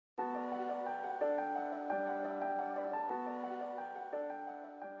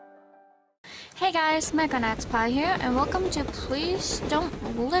Hey guys, MegaNatsPie here, and welcome to Please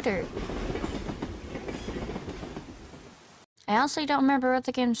Don't Litter. I honestly don't remember what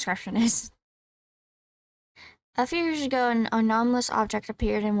the game description is. A few years ago, an anomalous object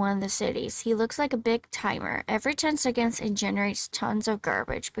appeared in one of the cities. He looks like a big timer. Every 10 seconds, it generates tons of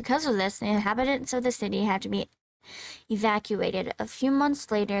garbage. Because of this, the inhabitants of the city had to be evacuated. A few months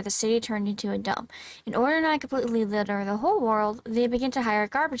later, the city turned into a dump. In order not to completely litter the whole world, they began to hire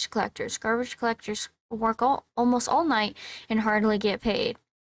garbage collectors. Garbage collectors work almost all night and hardly get paid.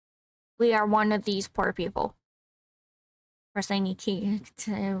 We are one of these poor people. First, I need to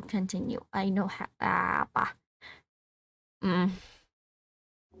continue. I know how.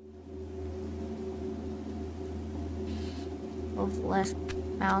 Move left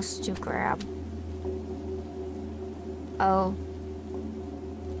mouse to grab. Oh.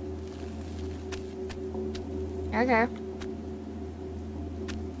 Okay.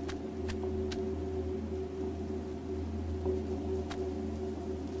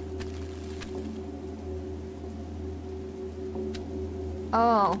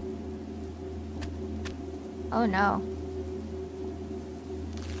 Oh. Oh no.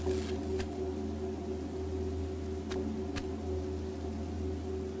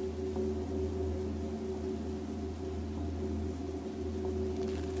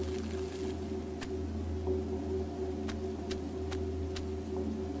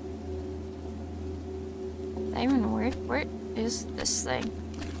 Even weird. Where is this thing?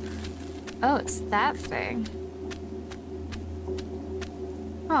 Oh, it's that thing.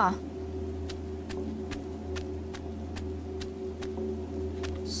 Huh.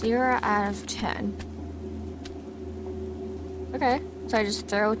 0 out of 10. Okay, so I just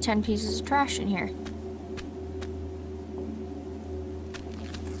throw 10 pieces of trash in here.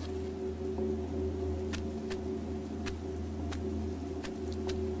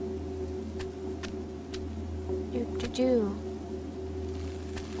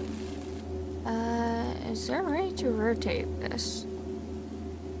 Is there a way to rotate this?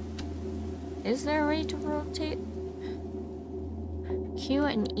 Is there a way to rotate? Q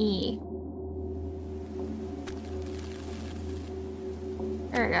and E.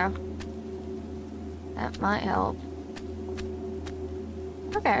 There we go. That might help.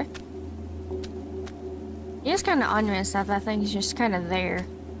 Okay. It's kind of ominous that that thing's just kind of there.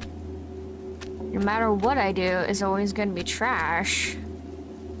 No matter what I do, it's always going to be trash.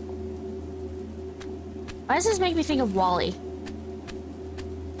 Why does this make me think of WALL-E?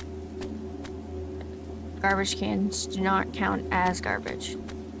 Garbage cans do not count as garbage.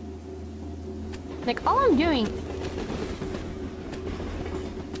 Like, all I'm doing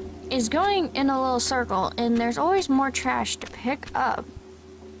is going in a little circle, and there's always more trash to pick up.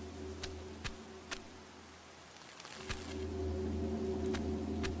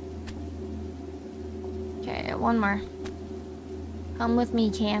 Okay, one more. Come with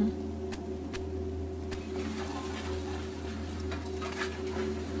me, Cam.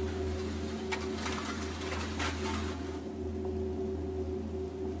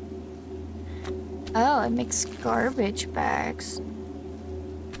 Oh, it makes garbage bags.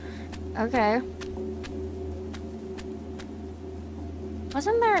 Okay.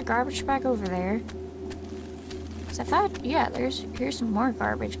 Wasn't there a garbage bag over there? 'Cause I thought, yeah, here's some more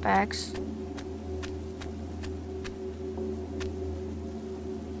garbage bags.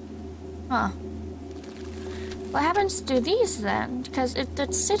 Huh. What happens to these then? Because if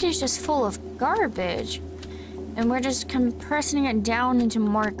the city's just full of garbage, and we're just compressing it down into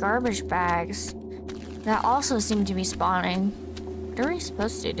more garbage bags, that also seem to be spawning. What are we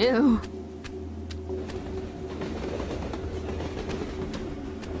supposed to do?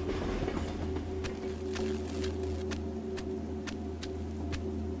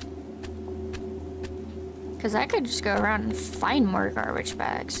 Because I could just go around and find more garbage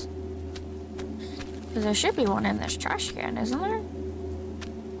bags. Because there should be one in this trash can, isn't there?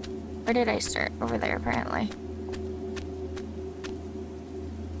 Where did I start? Over there, apparently.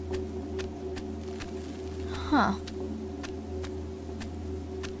 Huh.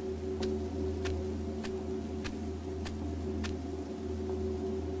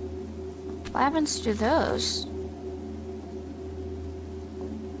 What happens to those?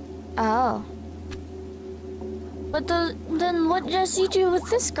 Oh. But then what does he do with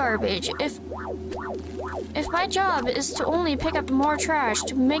this garbage? If my job is to only pick up more trash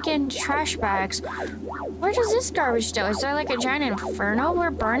to make it into trash bags, where does this garbage go? Is there like a giant inferno we're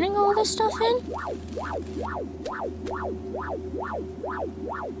burning all this stuff in?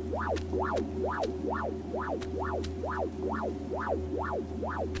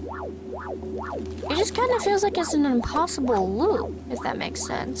 It just kind of feels like it's an impossible loop, if that makes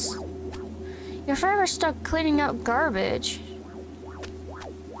sense. You're forever stuck cleaning up garbage.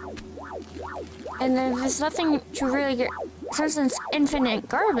 And then there's nothing to really get, since it's infinite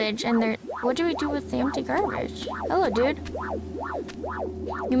garbage, and there, what do we do with the empty garbage? Hello, dude.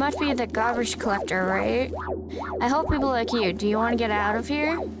 You must be the garbage collector, right? I help people like you. Do you want to get out of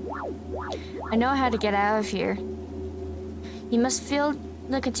here? I know how to get out of here. You must fill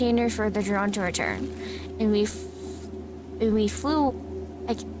the container for the drone to return. And we flew,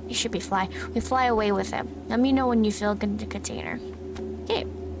 like, it should be fly. We fly away with him. Let me know when you fill the container. Okay.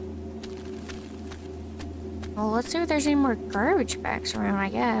 Well, let's see if there's any more garbage bags around, I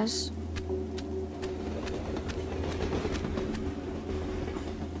guess.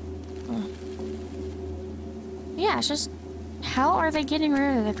 Yeah, it's just, how are they getting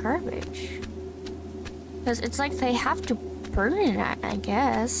rid of the garbage? Because it's like they have to burn it, I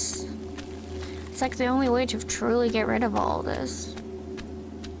guess. It's like the only way to truly get rid of all this.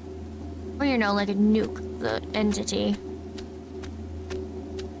 Or, you know, like a nuke the entity.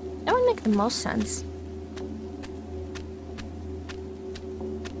 That would make the most sense.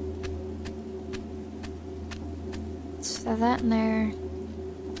 So that in there.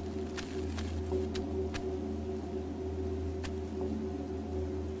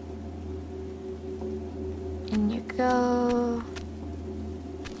 And you go.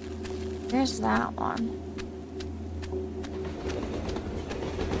 There's that one.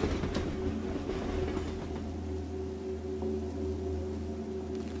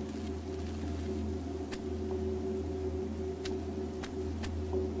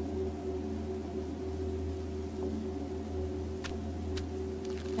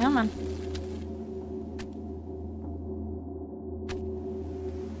 Come on.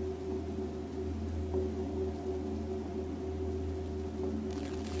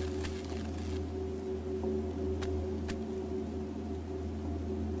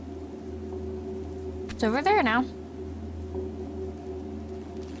 It's over there now.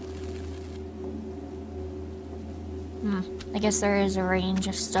 I guess there is a range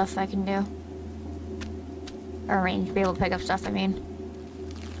of stuff I can do. Or a range to be able to pick up stuff, I mean.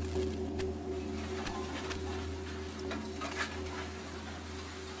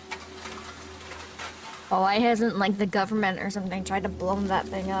 Oh, why hasn't, like, the government or something tried to blow that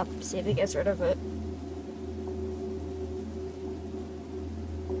thing up? See if it gets rid of it.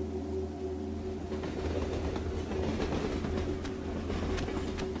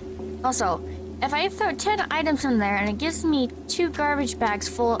 Also, if I throw 10 items in there and it gives me 2 garbage bags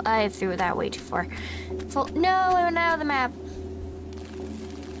full, I threw that way too far. Full, no, I went out of the map.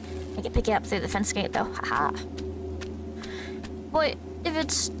 I can pick it up through the fence gate though, haha. But if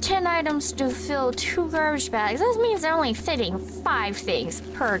it's 10 items to fill 2 garbage bags, that means they're only fitting 5 things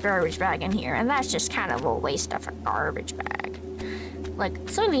per garbage bag in here, and that's just kind of a waste of a garbage bag. Like,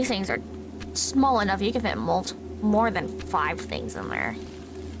 some of these things are small enough you can fit more than 5 things in there.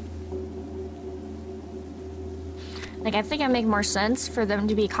 Like, I think it make more sense for them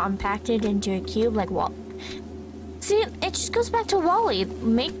to be compacted into a cube, like Wall. See, it just goes back to Wall-E.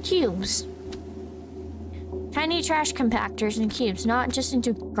 Make cubes. Tiny trash compactors and cubes, not just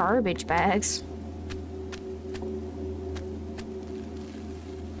into garbage bags.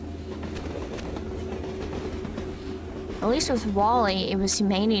 At least with Wall-E, it was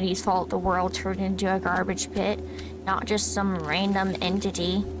humanity's fault the world turned into a garbage pit, not just some random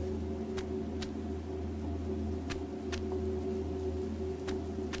entity.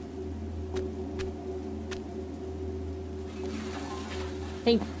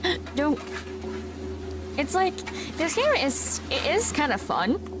 They don't. It's like this game is kind of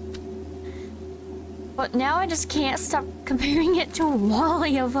fun, but now I just can't stop comparing it to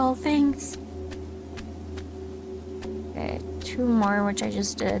Wall-E of all things. Okay, 2 more, which I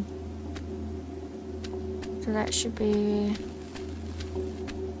just did. So that should be.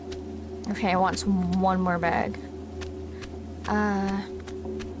 Okay, I want 1 more bag.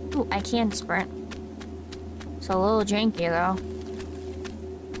 Ooh, I can sprint. It's a little janky though.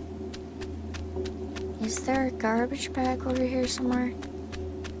 Is there a garbage bag over here somewhere?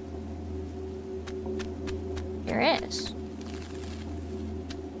 There is.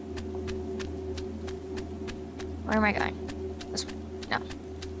 Where am I going? This way. No.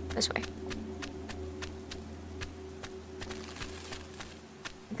 This way.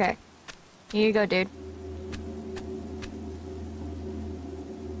 Okay. Here you go, dude.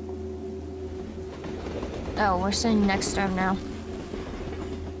 Oh, we're sitting next to him now.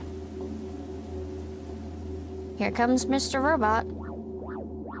 Here comes Mr. Robot.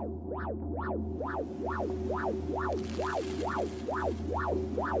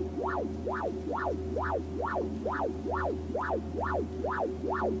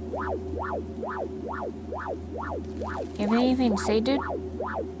 You have anything to say, dude?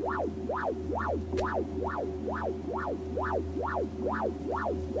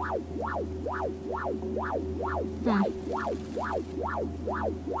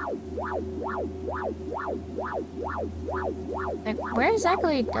 Like, where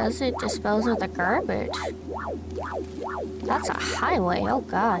exactly does it dispose of the garbage? That's a highway, oh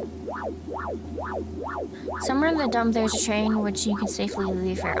god. Somewhere in the dump there's a train which you can safely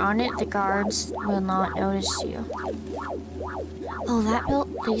leave here. On it, the guards will not notice you. Oh,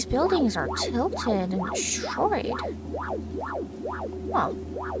 these buildings are tilted and destroyed. Oh.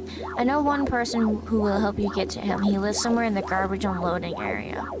 I know one person who will help you get to him. He lives somewhere in the garbage unloading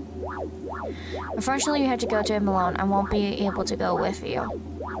area. Unfortunately, you have to go to him alone. I won't be able to go with you.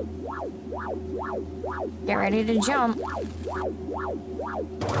 Get ready to jump.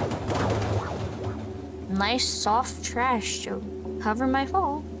 Nice soft trash to cover my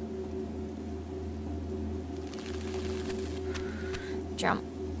fall. Jump.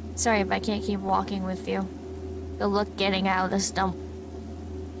 Sorry if I can't keep walking with you. Good luck getting out of this dump.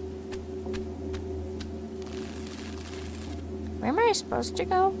 Where am I supposed to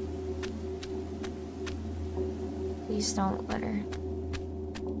go? Please don't let her.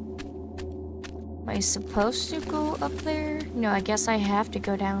 Am I supposed to go up there? No, I guess I have to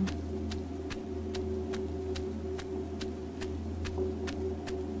go down.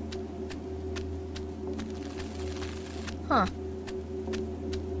 Huh.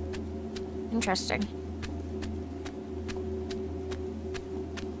 Interesting.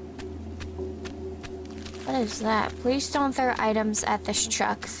 What is that? Please don't throw items at this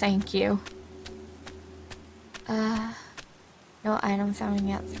truck, thank you. No item found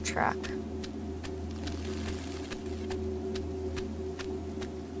at the truck.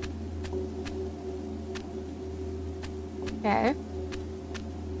 Okay.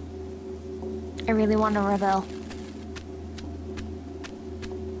 I really want to rebel.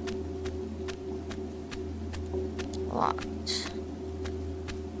 Locked.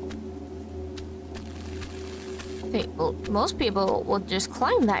 Well, most people will just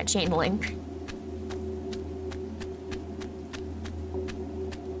climb that chain link.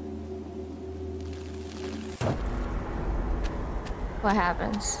 What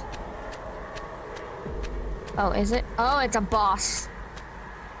happens? Oh, is it? Oh, it's a boss.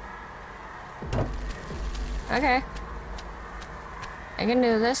 Okay. I can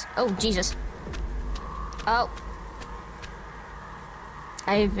do this. Oh, Jesus. Oh.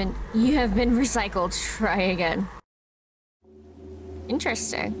 You have been recycled. Try again.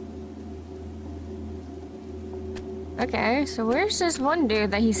 Interesting. Okay, so where's this one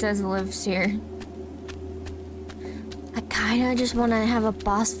dude that he says lives here? I kinda just wanna have a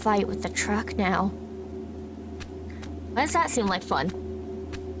boss fight with the truck now. Why does that seem like fun?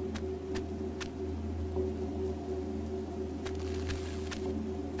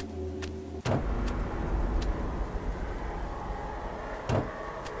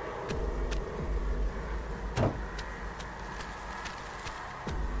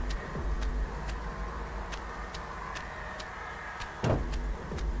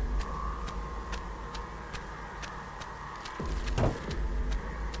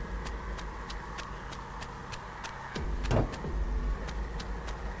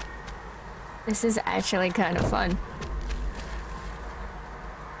 This is actually kind of fun.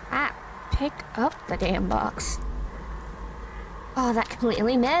 Ah, pick up the damn box. Oh, that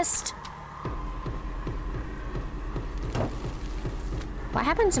completely missed. What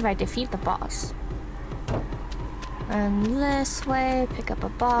happens if I defeat the boss? Run this way, pick up a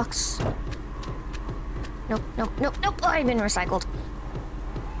box. Nope, nope, nope, nope. Oh, I've been recycled.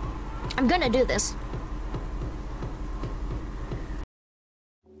 I'm gonna do this.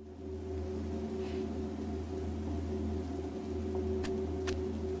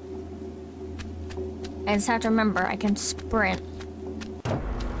 I just have to remember, I can sprint.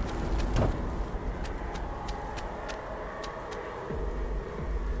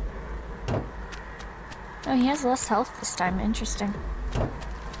 Oh, he has less health this time. Interesting.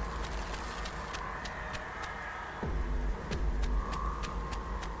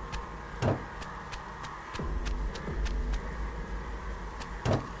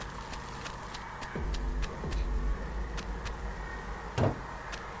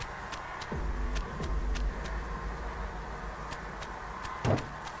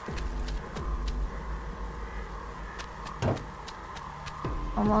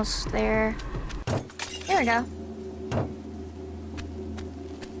 Almost there. There we go.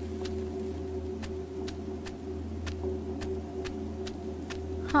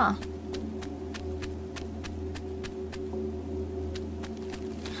 Huh.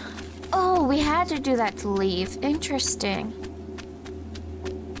 Oh, we had to do that to leave. Interesting.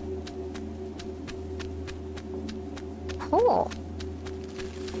 Cool.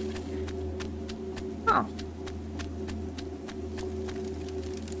 Huh.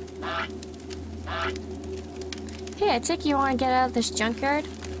 Hey, I take you want to get out of this junkyard?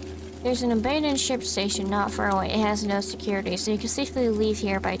 There's an abandoned ship station not far away. It has no security, so you can safely leave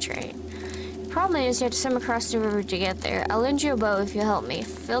here by train. Problem is, you have to swim across the river to get there. I'll lend you a boat if you help me.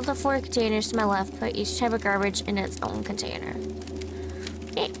 Fill the 4 containers to my left. Put each type of garbage in its own container.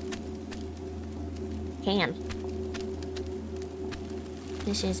 Okay. Can.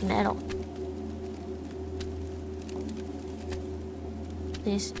 This is metal.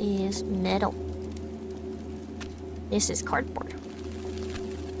 This is metal. This is cardboard.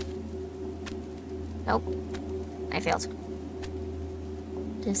 Nope. I failed.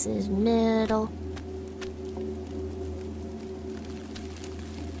 This is metal.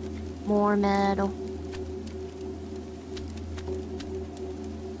 More metal.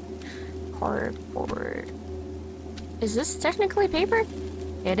 Cardboard. Is this technically paper?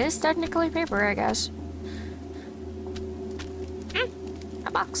 It is technically paper, I guess.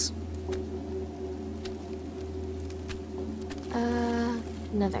 A box.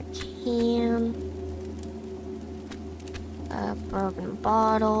 Another can. A broken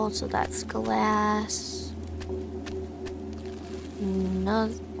bottle, so that's glass. No,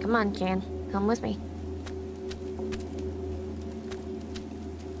 come on, can. Come with me.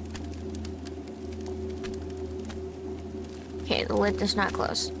 Okay, the lid does not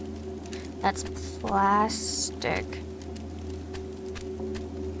close. That's plastic.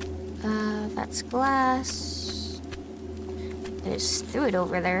 That's glass. I just threw it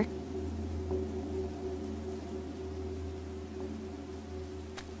over there.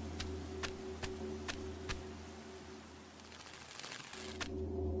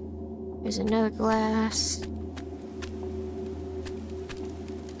 There's another glass.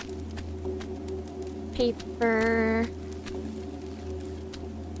 Paper.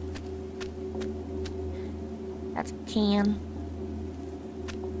 That's a can.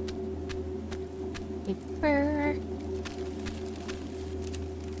 Paper.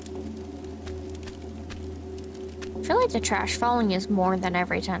 I feel like the trash falling is more than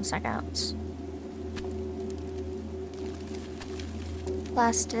every 10 seconds.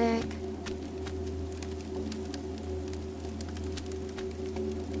 Plastic.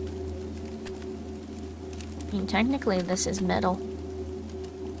 I mean, technically this is metal.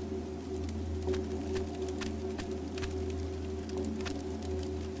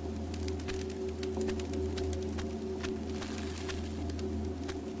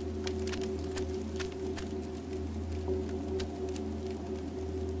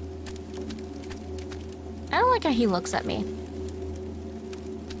 I don't like how he looks at me.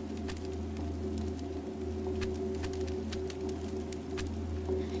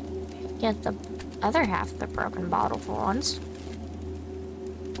 Get the other half of the broken bottle for once.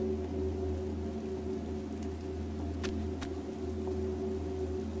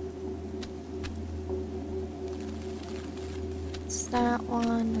 It's that one,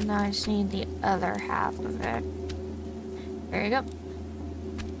 and now I just need the other half of it. There you go.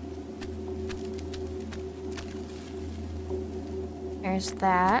 There's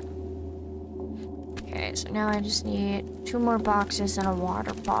that. Okay, so now I just need 2 more boxes and a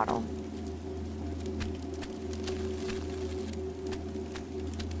water bottle.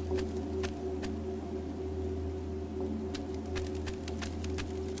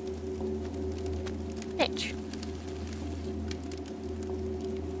 Pitch.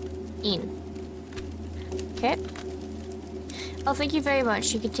 In. Okay. Oh, thank you very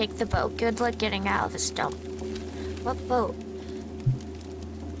much. You can take the boat. Good luck getting out of this dump. What boat?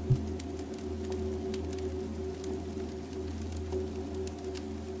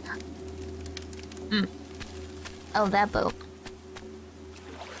 Oh, that boat.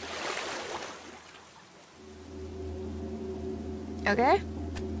 Okay.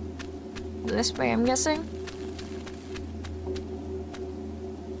 This way, I'm guessing.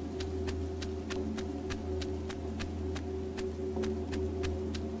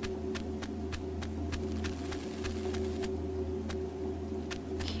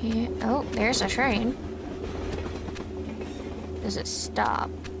 Okay. Oh, there's a train. Does it stop?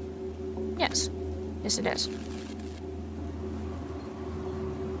 Yes. Yes, it is.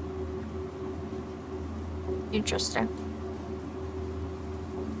 Interesting.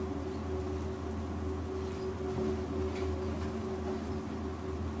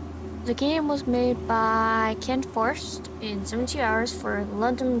 the game was made by Ken Forst in 72 hours for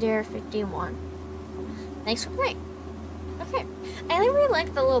London 51. Thanks for playing. Okay. I really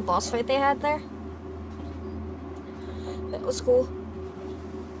liked the little boss fight they had there. That was cool.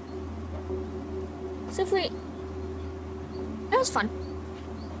 It's definitely... It was fun.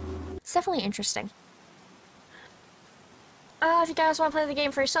 It's definitely interesting. If you guys want to play the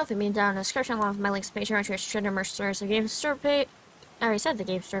game for yourself, leave me down in the description along with my links to Patreon, Twitch, Twitter, Mercenaries, the game store page. I already said the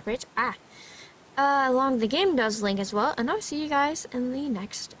game store page. Along the game does link as well, and I'll see you guys in the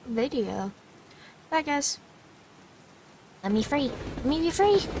next video. Bye, guys. Let me free. Let me be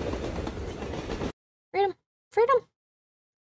free. Freedom. Freedom.